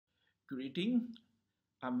Greeting,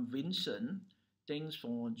 I'm Vincent. Thanks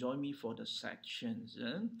for joining me for the sections.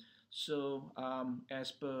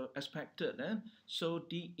 As per expected, so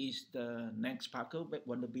this is the Netsparker Web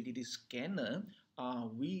Vulnerability Scanner.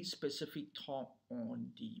 We specifically talk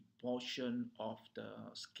on the portion of the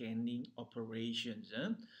scanning operations.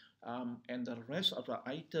 And the rest of the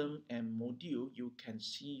item and module you can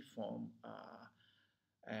see from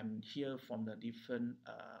and hear from the different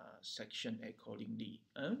section accordingly.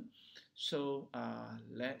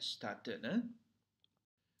 Let's start it.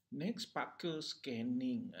 Netsparker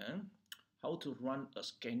Scanning. How to run a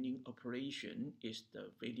scanning operation is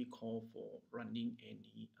the very call for running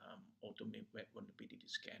any automated web vulnerability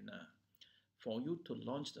scanner. For you to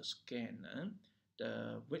launch the scanner,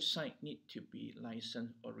 the website need to be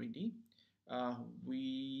licensed already.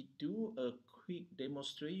 We do a quick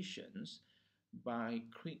demonstrations by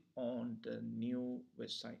click on the new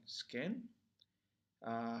website scan.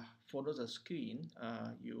 Follow the screen,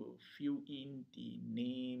 you fill in the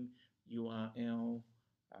name, URL,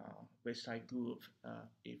 website group,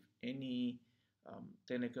 if any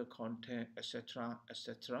technical contact, etc.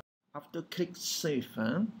 After click save,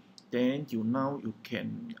 then you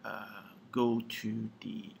can go to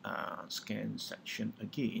the scan section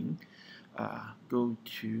again. Go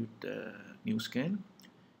to the new scan.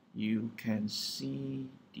 You can see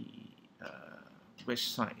the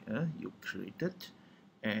website you created,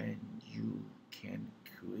 and you can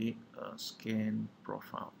create a scan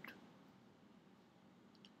profile.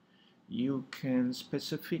 You can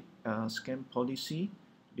specific scan policy,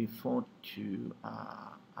 default to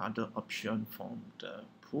other option from the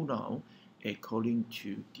pull-down according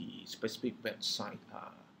to the specific website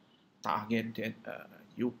target that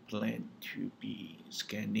you plan to be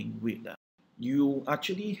scanning with. You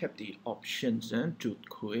actually have the options to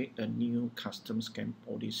create a new custom scan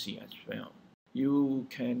policy as well. You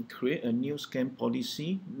can create a new scan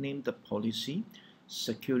policy, name the policy,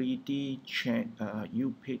 security check,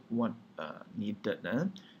 you pick what needed,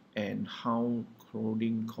 and how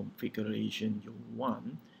crawling configuration you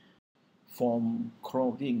want. From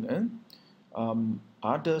crawling,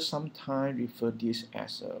 others sometimes refer this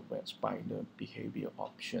as a web spider behavior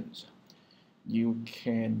options. You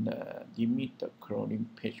can limit the crawling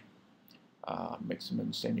page,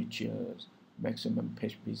 maximum signatures, maximum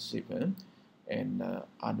page visit, and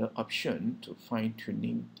other option to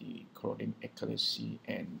fine-tuning the crawling accuracy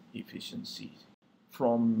and efficiency.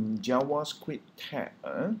 From JavaScript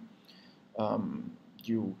tab,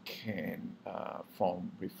 you can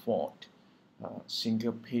from default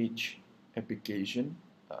single page application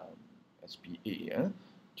SPA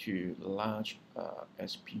to large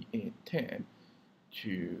SPA tab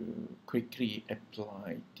to quickly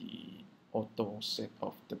apply the auto set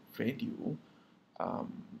of the value,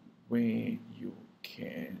 where you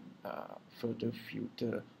can further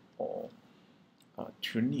filter or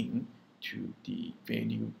tuning to the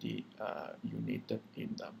value that you needed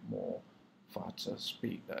in the more faster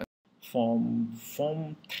speed. From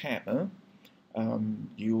form tab,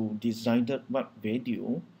 you decided what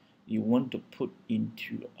value you want to put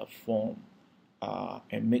into a form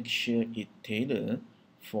and make sure it tailored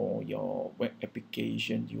for your web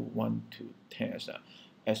application you want to test.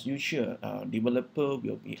 As usual, developer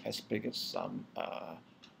will be expected some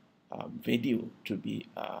value to be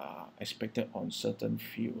expected on certain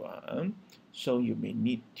field. So you may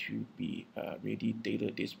need to be ready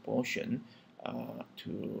tailor this portion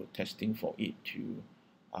to testing for it to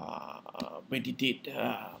validate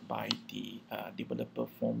by the developer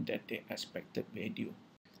form that they expected value.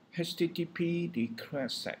 HTTP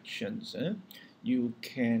request sections, you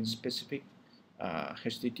can specific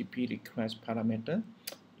HTTP request parameter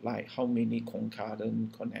like how many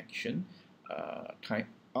concurrent connection, type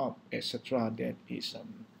of, etc. that is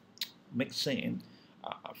make sense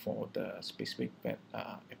for the specific web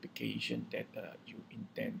application that you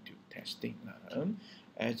intend to testing.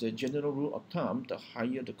 As a general rule of thumb, the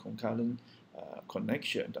higher the concurrent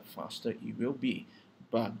connection, the faster it will be.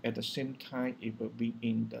 But at the same time, it will be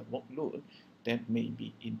in the workload that may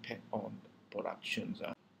be impact on productions.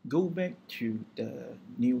 Go back to the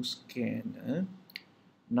new scan.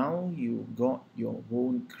 Now you got your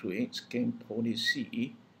own create scan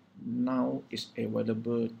policy. Now it's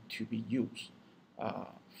available to be used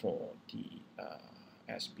for the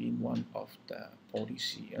as being one of the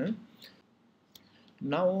policy.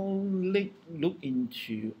 Now let's look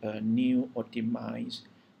into a new optimized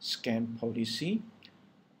scan policy.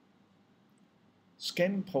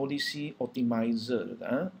 Scan policy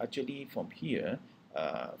optimizer actually from here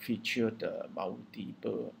feature the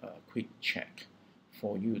multiple quick check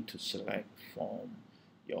for you to select from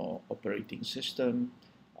your operating system,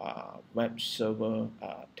 web server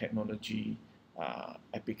technology,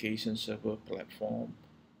 application server platform,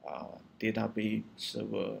 database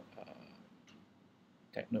server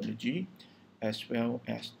technology, as well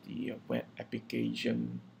as the web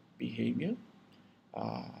application behavior,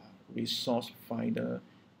 resource finder,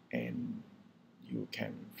 and you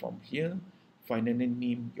can from here finally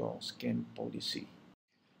name your scan policy.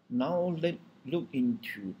 Now let's look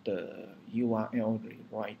into the URL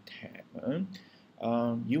rewrite tab.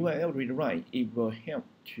 URL rewrite, it will help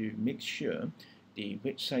to make sure the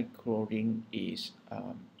website crawling is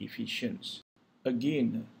efficient.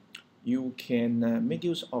 Again, you can make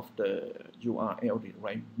use of the URL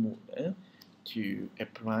rewrite mode to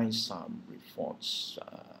apply some reforms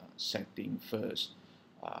setting first,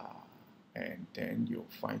 and then you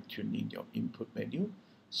fine tuning your input menu,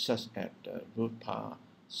 such as the rootbar,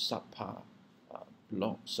 subbar,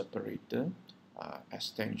 block separator,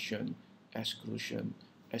 extension, exclusion,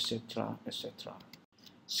 etc. etc.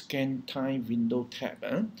 Scan time window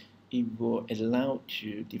tab, it will allow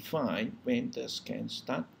to define when the scan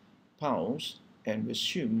start, pause, and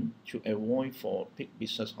resume to avoid for peak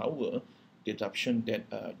business hour disruption that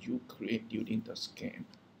you create during the scan.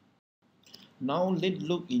 Now let's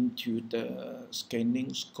look into the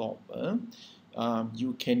scanning scope.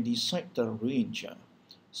 You can decide the range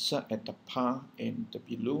set at the path and the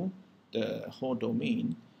below the whole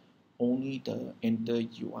domain, only the enter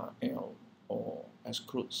URL or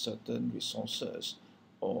exclude certain resources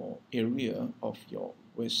or area of your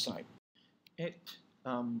website. Add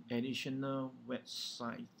additional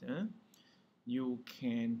website. You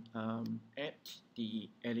can add the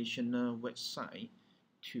additional website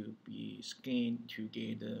to be scanned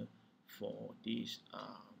together for this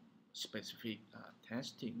specific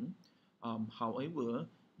testing. However,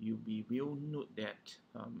 you will note that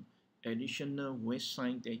additional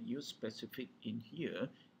website that you specific in here,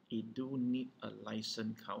 it do need a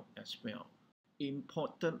license count as well.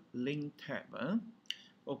 Important link tab.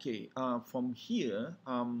 Okay, from here,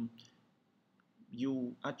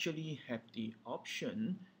 you actually have the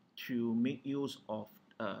option to make use of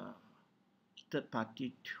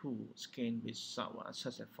third-party tool scan results,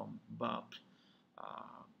 such as from Bulb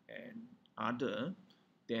and other,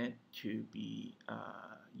 that to be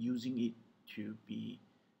using it to be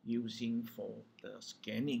using for the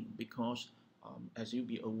scanning, because as you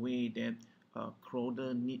be aware that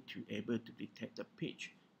crawler need to able to detect the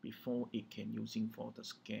page before it can using for the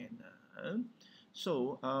scan.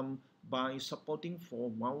 So by supporting for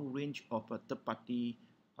wide range of a third-party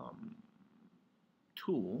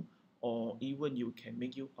tool, or even you can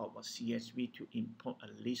make use of a CSV to import a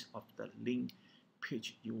list of the link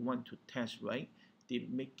page you want to test, right? Then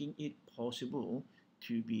making it possible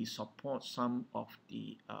to be support some of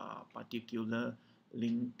the particular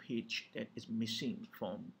link page that is missing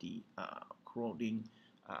from the crawling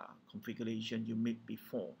configuration you made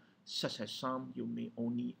before, such as some you may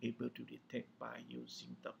only able to detect by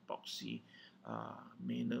using the proxy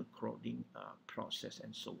manual crawling process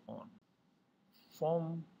and so on.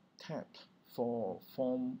 Form tab for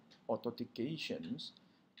form authentications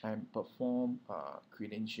and perform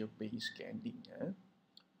credential-based scanning.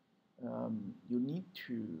 You need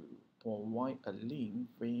to provide a link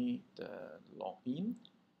with the login,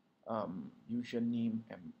 username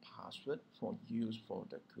and password for use for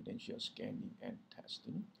the credential scanning and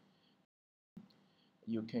testing.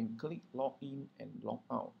 You can click login and log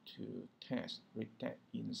out to test detect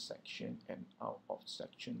in section and out of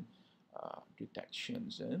section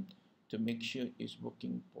detections to make sure it's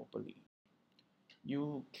working properly.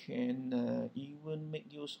 You can even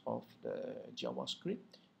make use of the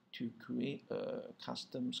JavaScript to create a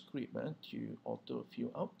custom script to auto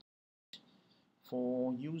fill out.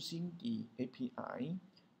 For using the API,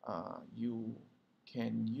 you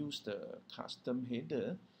can use the custom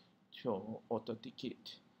header to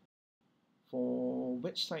authenticate. For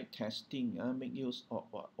website testing, make use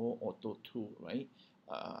of all auto tool, right?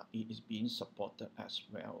 It is being supported as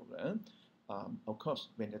well. Of course,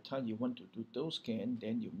 when the time you want to do those scan,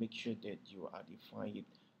 then you make sure that you are define it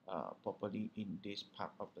properly in this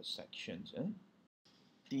part of the sections.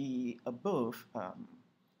 The above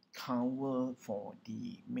cover for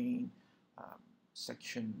the main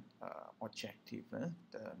section objective,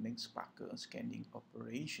 the Netsparker scanning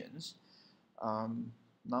operations.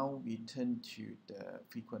 Now we turn to the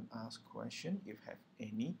frequent asked question. If you have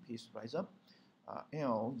any, please rise up.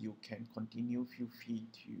 Else you can continue, feel free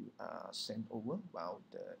to send over while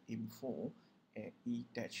the info at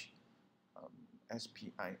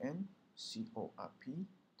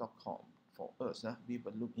e-spincorp.com for us. We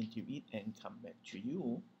will look into it and come back to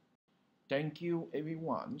you. Thank you,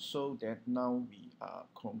 everyone. So that now we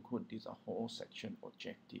conclude this whole section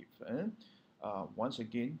objective. Once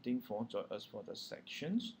again, thank for joining us for the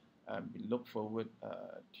sections. We look forward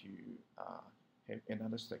to have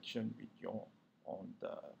another section with you on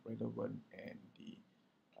the relevant and the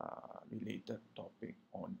related topic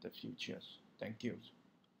on the futures. Thank you.